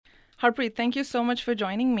Harpreet, thank you so much for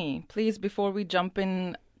joining me. Please, before we jump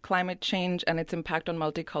in climate change and its impact on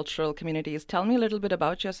multicultural communities, tell me a little bit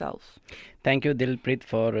about yourself. Thank you, Dilpreet,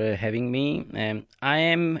 for having me. I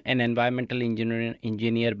am an environmental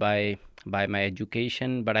engineer by my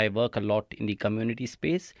education, but I work a lot in the community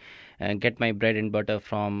space and get my bread and butter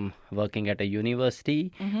from working at a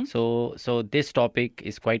university. So this topic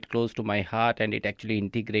is quite close to my heart, and it actually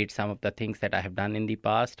integrates some of the things that I have done in the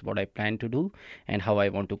past, what I plan to do, and how I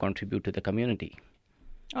want to contribute to the community.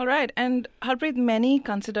 All right. And Harpreet, many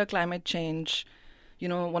consider climate change,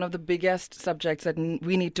 one of the biggest subjects that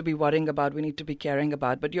we need to be worrying about, we need to be caring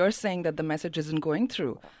about. But you're saying that the message isn't going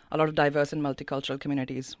through a lot of diverse and multicultural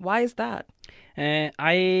communities. Why is that?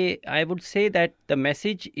 I would say that the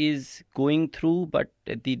message is going through, but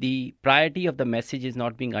the priority of the message is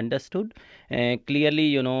not being understood.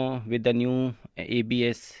 Clearly, with the new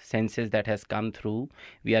ABS census that has come through,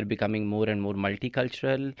 we are becoming more and more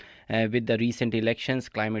multicultural. With the recent elections,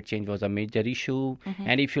 climate change was a major issue.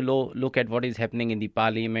 And if you look at what is happening in the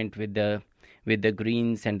parliament with the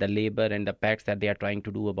Greens and the Labour and the pacts that they are trying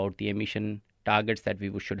to do about the emission targets that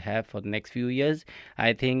we should have for the next few years,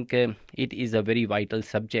 I think it is a very vital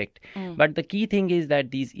subject. But the key thing is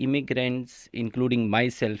that these immigrants, including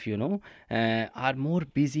myself, are more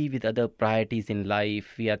busy with other priorities in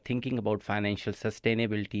life. We are thinking about financial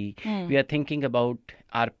sustainability. We are thinking about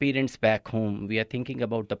our parents back home. We are thinking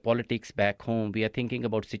about the politics back home. We are thinking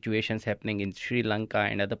about situations happening in Sri Lanka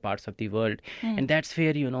and other parts of the world. And that's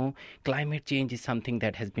where, climate change is something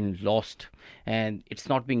that has been lost, and it's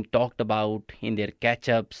not being talked about in their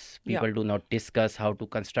catch-ups. People do not discuss how to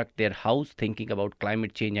construct their house thinking about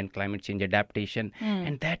climate change and climate change adaptation.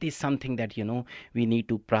 And that is something that, we need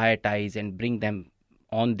to prioritize and bring them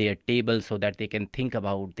on their table so that they can think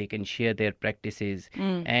about, they can share their practices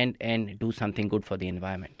and do something good for the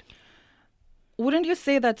environment. Wouldn't you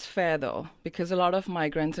say that's fair, though? Because a lot of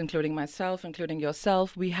migrants, including myself, including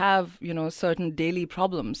yourself, we have, certain daily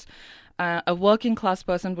problems. A working class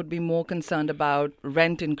person would be more concerned about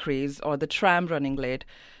rent increase or the tram running late.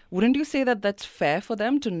 Wouldn't you say that that's fair for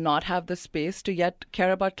them to not have the space to yet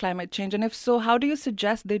care about climate change? And if so, how do you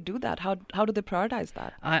suggest they do that? How do they prioritize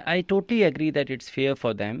that? I totally agree that it's fair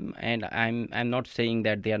for them, and I'm not saying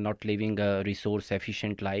that they are not living a resource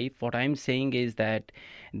efficient life. What I'm saying is that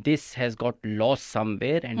this has got lost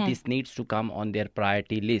somewhere, and this needs to come on their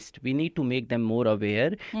priority list. We need to make them more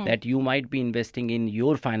aware that you might be investing in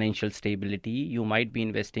your financial stability, you might be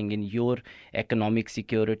investing in your economic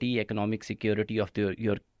security of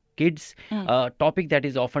your kids. A topic that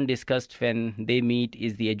is often discussed when they meet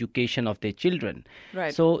is the education of their children.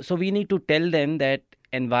 Right. So we need to tell them that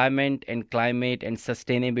environment and climate and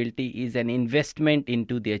sustainability is an investment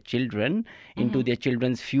into their children, into their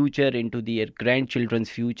children's future, into their grandchildren's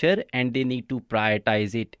future, and they need to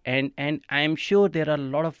prioritize it. And I am sure there are a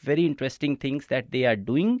lot of very interesting things that they are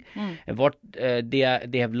doing, what they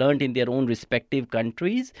have learned in their own respective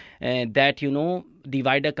countries, that the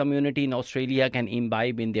wider community in Australia can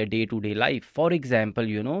imbibe in their day-to-day life. For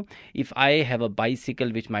example, if I have a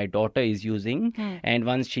bicycle which my daughter is using, and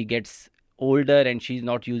once she gets older and she's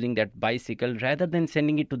not using that bicycle, rather than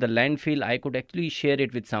sending it to the landfill, I could actually share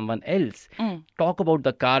it with someone else. Talk about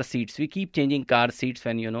the car seats. We keep changing car seats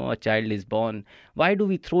when a child is born. Why do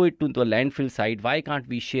we throw it to the landfill site? Why can't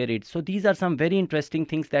we share it? So these are some very interesting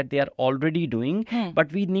things that they are already doing,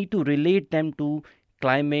 but we need to relate them to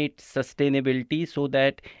climate sustainability so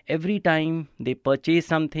that every time they purchase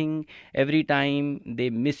something, every time they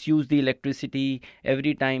misuse the electricity,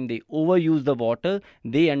 every time they overuse the water,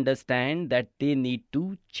 they understand that they need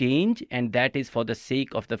to change, and that is for the sake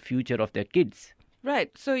of the future of their kids. Right.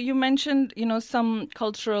 So you mentioned, some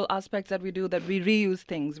cultural aspects that we do, that we reuse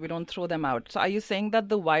things, we don't throw them out. So are you saying that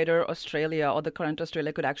the wider Australia or the current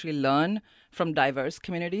Australia could actually learn from diverse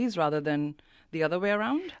communities rather than the other way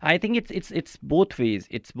around? I think it's both ways.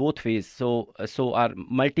 It's both ways. So our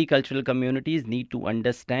multicultural communities need to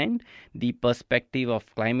understand the perspective of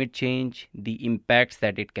climate change, the impacts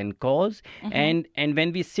that it can cause, and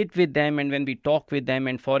when we sit with them and when we talk with them,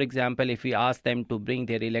 and for example, if we ask them to bring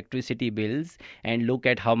their electricity bills and look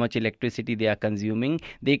at how much electricity they are consuming,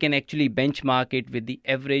 they can actually benchmark it with the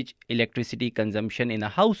average electricity consumption in a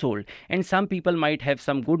household. And some people might have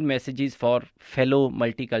some good messages for fellow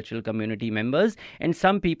multicultural community members, and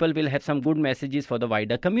some people will have some good messages for the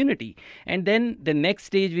wider community. And then the next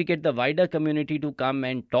stage, we get the wider community to come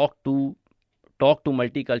and talk to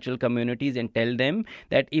multicultural communities and tell them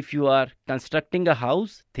that if you are constructing a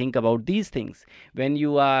house, think about these things. When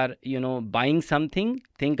you are buying something,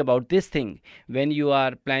 think about this thing. When you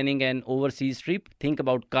are planning an overseas trip, think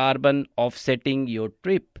about carbon offsetting your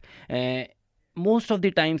trip. most of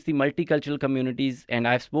the times the multicultural communities, and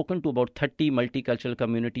I've spoken to about 30 multicultural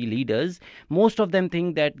community leaders, most of them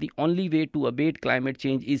think that the only way to abate climate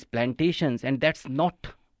change is plantations, and that's not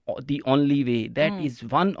the only way. That is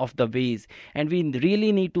one of the ways, and we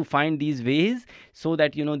really need to find these ways so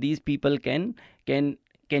that these people can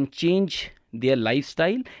change their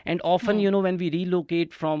lifestyle. And often when we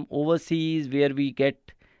relocate from overseas where we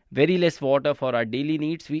get very less water for our daily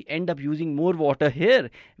needs, we end up using more water here.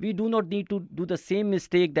 We do not need to do the same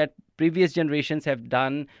mistake that previous generations have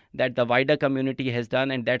done, that the wider community has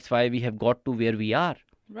done, and that's why we have got to where we are.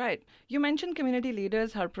 Right. You mentioned community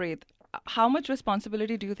leaders, Harpreet. How much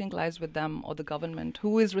responsibility do you think lies with them or the government?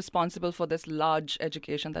 Who is responsible for this large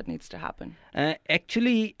education that needs to happen?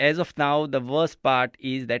 Actually, as of now, the worst part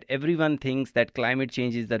is that everyone thinks that climate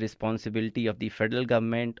change is the responsibility of the federal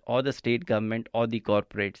government or the state government or the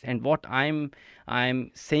corporates. And what I'm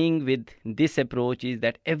saying with this approach is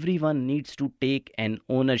that everyone needs to take an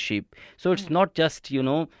ownership. So it's not just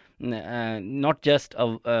not just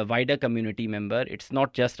a wider community member, it's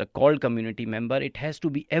not just a called community member, it has to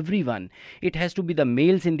be everyone. It has to be the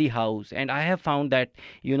males in the house. And I have found that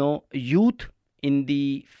youth in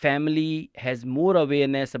the family has more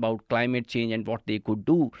awareness about climate change and what they could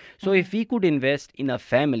do. So if we could invest in a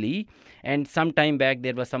family, and some time back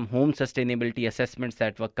there were some home sustainability assessments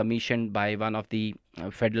that were commissioned by one of the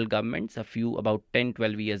federal governments about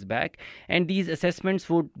 10-12 years back, and these assessments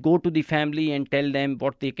would go to the family and tell them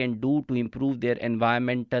what they can do to improve their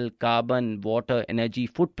environmental, carbon, water, energy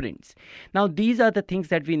footprints. Now these are the things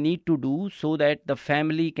that we need to do so that the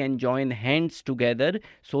family can join hands together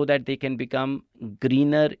so that they can become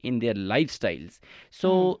greener in their lifestyles.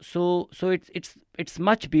 So it's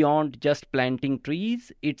much beyond just planting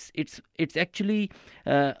trees. It's actually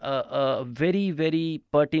a very, very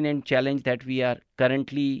pertinent challenge that we are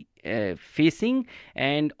currently facing,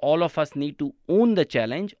 and all of us need to own the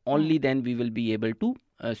challenge. Only then we will be able to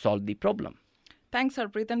solve the problem. Thanks,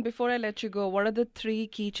 Harpreet. And before I let you go, what are the 3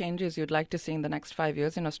 key changes you'd like to see in the next 5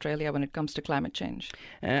 years in Australia when it comes to climate change?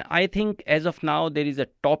 I think as of now there is a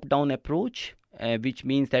top-down approach, which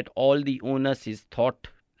means that all the onus is thought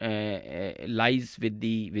lies with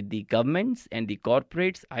the governments and the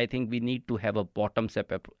corporates. I think we need to have a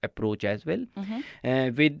bottoms-up approach as well.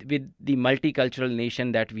 With the multicultural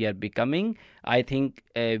nation that we are becoming, I think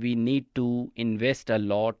we need to invest a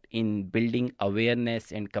lot in building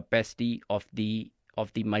awareness and capacity of the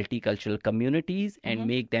multicultural communities and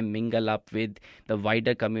make them mingle up with the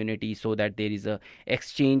wider community so that there is a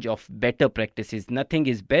exchange of better practices. Nothing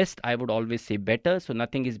is best. I would always say better. So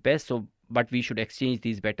nothing is best. But we should exchange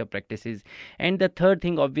these better practices. And the third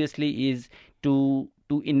thing obviously is to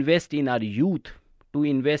invest in our youth, to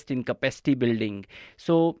invest in capacity building.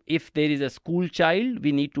 So if there is a school child,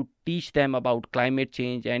 we need to teach them about climate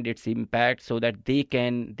change and its impact so that they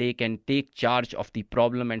can take charge of the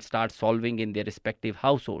problem and start solving in their respective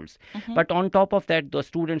households. But on top of that, the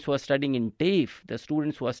students who are studying in TAFE, the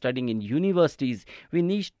students who are studying in universities, we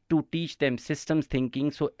need to teach them systems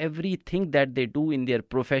thinking. So everything that they do in their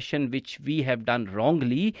profession which we have done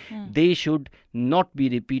wrongly, they should not be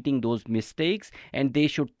repeating those mistakes, and they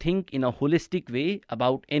should think in a holistic way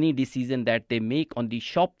about any decision that they make on the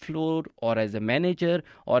shop floor or as a manager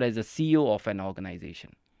or as a CEO of an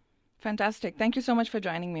organization. Fantastic. Thank you so much for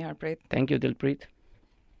joining me, Harpreet. Thank you, Dilpreet.